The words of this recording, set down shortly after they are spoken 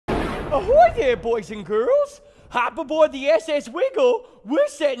Ahoy there, boys and girls! Hop aboard the SS Wiggle. We're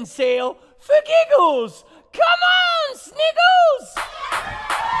setting sail for giggles. Come on, Sniggles!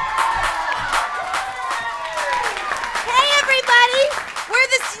 Hey, everybody! We're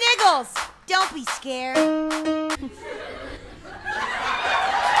the Sniggles. Don't be scared.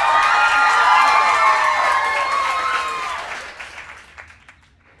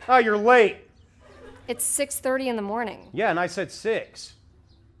 Oh, you're late. It's 6:30 in the morning. Yeah, and I said 6.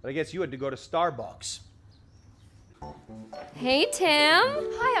 But I guess you had to go to Starbucks. Hey, Tim.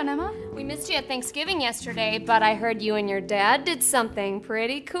 Hi, Aunt Emma. We missed you at Thanksgiving yesterday, but I heard you and your dad did something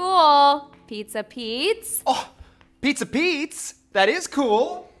pretty cool. Pizza Pete's. Oh, Pizza Pete's? That is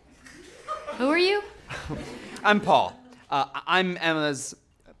cool. Who are you? I'm Paul. I'm Emma's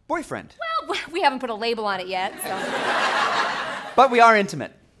boyfriend. Well, we haven't put a label on it yet, so. But we are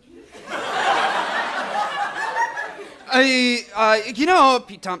intimate. You know,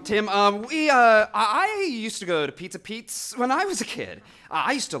 Tim, I used to go to Pizza Pete's when I was a kid.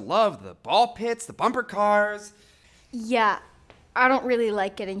 I used to love the ball pits, the bumper cars. Yeah, I don't really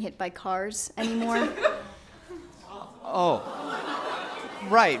like getting hit by cars anymore. Oh.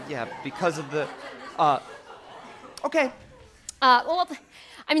 Right, yeah, because of the, okay. Well,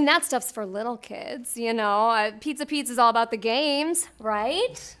 I mean, that stuff's for little kids, you know. Pizza Pete's is all about the games,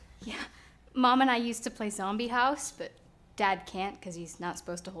 right? Yeah, Mom and I used to play Zombie House, but Dad can't because he's not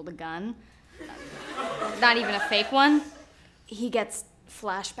supposed to hold a gun. Not even a fake one. He gets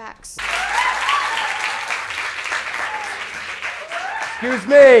flashbacks. Excuse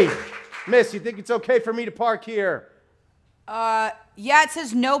me. Miss, you think it's okay for me to park here? Yeah, it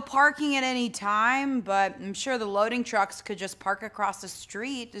says no parking at any time, but I'm sure the loading trucks could just park across the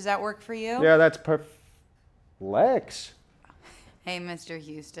street. Does that work for you? Yeah, that's perfect. Lex. Hey, Mr.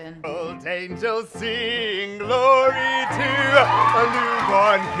 Houston. Old angels sing glory to a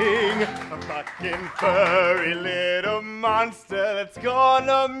newborn king, a fucking furry little monster that's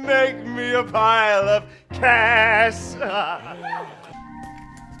gonna make me a pile of cash.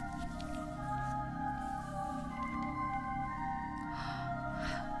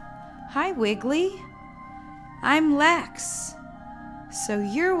 Hi, Wiggly. I'm Lex. So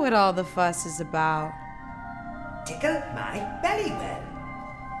you're what all the fuss is about. Tickle my belly button.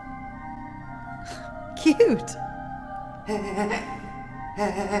 Cute.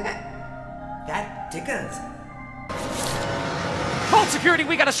 That tickles. Hold security,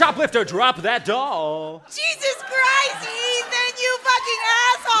 we got a shoplifter. Drop that doll. Jesus Christ, Ethan, you fucking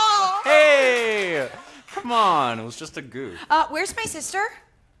asshole! Hey! Come on, it was just a goof. Where's my sister?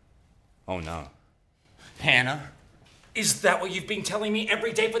 Oh no. Hannah, is that what you've been telling me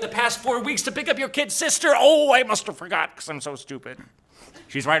every day for the past 4 weeks to pick up your kid sister? Oh, I must have forgot because I'm so stupid.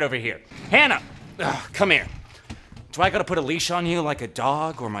 She's right over here. Hannah, come here. Do I gotta put a leash on you like a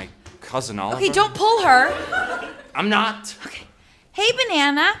dog or my cousin Oliver? Okay, don't pull her. I'm not. Okay. Hey,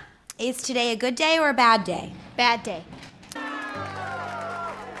 Banana. Is today a good day or a bad day? Bad day.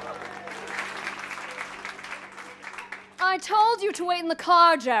 I told you to wait in the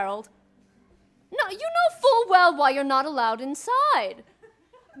car, Gerald. No, you know full well why you're not allowed inside.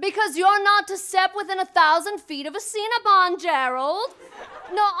 Because you're not to step within 1,000 feet of a Cinnabon, Gerald.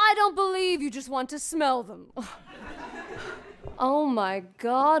 No, I don't believe you just want to smell them. Oh my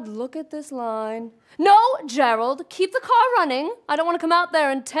God, look at this line. No, Gerald, keep the car running. I don't want to come out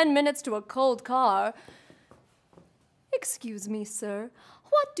there in 10 minutes to a cold car. Excuse me, sir.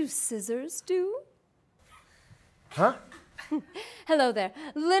 What do scissors do? Huh? Hello there.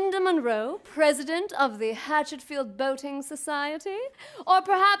 Linda Monroe, president of the Hatchetfield Boating Society. Or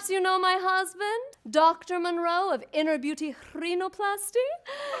perhaps you know my husband, Dr. Monroe of Inner Beauty Rhinoplasty.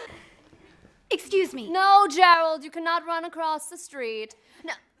 Excuse me. No, Gerald, you cannot run across the street.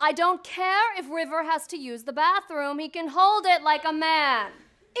 No, I don't care if River has to use the bathroom. He can hold it like a man.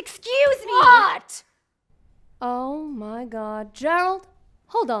 Excuse me. What? Oh my God. Gerald,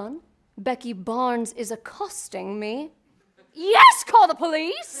 hold on. Becky Barnes is accosting me. Yes, call the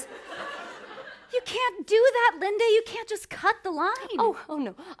police! You can't do that, Linda. You can't just cut the line. Oh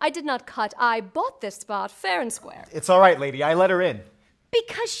no. I did not cut. I bought this spot fair and square. It's all right, lady. I let her in.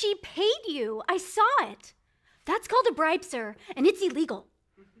 Because she paid you. I saw it. That's called a bribe, sir, and it's illegal.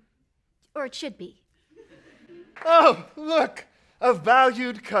 Or it should be. Oh, look, a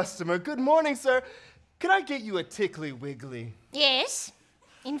valued customer. Good morning, sir. Can I get you a Tickly Wiggly? Yes.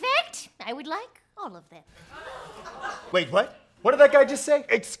 In fact, I would like all of them. Wait, what? What did that guy just say?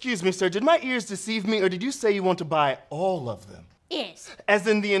 Excuse me, sir. Did my ears deceive me, or did you say you want to buy all of them? Yes. As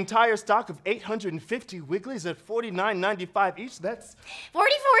in the entire stock of 850 Wigglies at $49.95 each? That's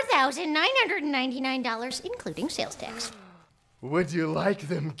 $44,999, including sales tax. Would you like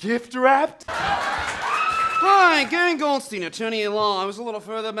them gift wrapped? Hi, Gary Goldstein, attorney at law. I was a little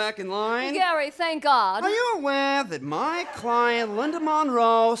further back in line. Gary, thank God. Are you aware that my client, Linda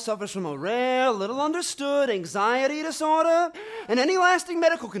Monroe, suffers from a rare, little understood anxiety disorder? And any lasting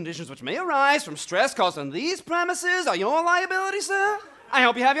medical conditions which may arise from stress caused on these premises are your liability, sir? I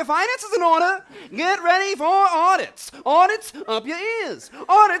hope you have your finances in order. Get ready for audits. Audits up your ears.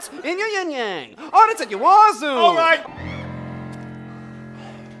 Audits in your yin-yang. Audits at your wazoo. All right.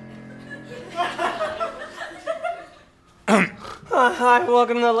 Hi,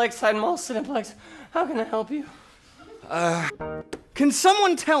 welcome to the Lakeside Mall Cineplex. How can I help you? Can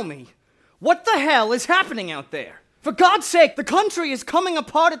someone tell me what the hell is happening out there? For God's sake, the country is coming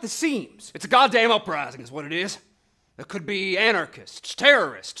apart at the seams. It's a goddamn uprising is what it is. It could be anarchists,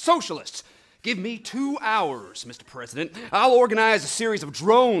 terrorists, socialists. Give me 2 hours, Mr. President. I'll organize a series of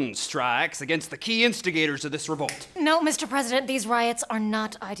drone strikes against the key instigators of this revolt. No, Mr. President, these riots are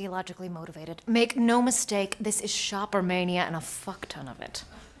not ideologically motivated. Make no mistake, this is shopper mania and a fuck ton of it.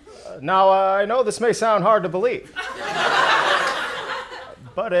 Now, I know this may sound hard to believe.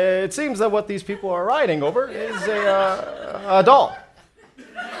 But it seems that what these people are rioting over is a doll.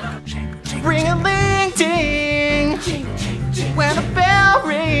 Ring-a-ling-ding, when a bell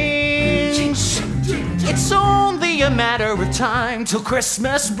rings. It's only a matter of time till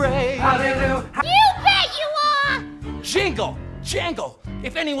Christmas break. You bet you are! Jingle! Jangle!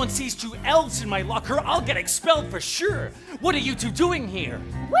 If anyone sees 2 elves in my locker, I'll get expelled for sure. What are you 2 doing here?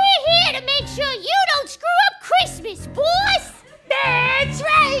 We're here to make sure you don't screw up Christmas, boss! That's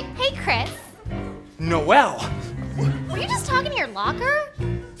right! Hey, Chris. Noelle! Were you just talking to your locker?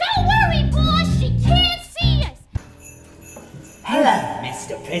 Don't worry, boss! She can't see us! Hello,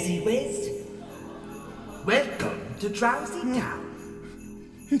 Mr. Prezziwizz. Welcome to Drowsy Town.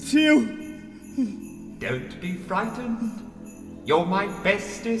 It's you. Don't be frightened. You're my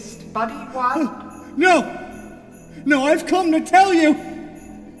bestest buddy one. No! No, I've come to tell you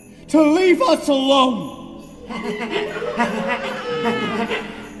to leave us alone.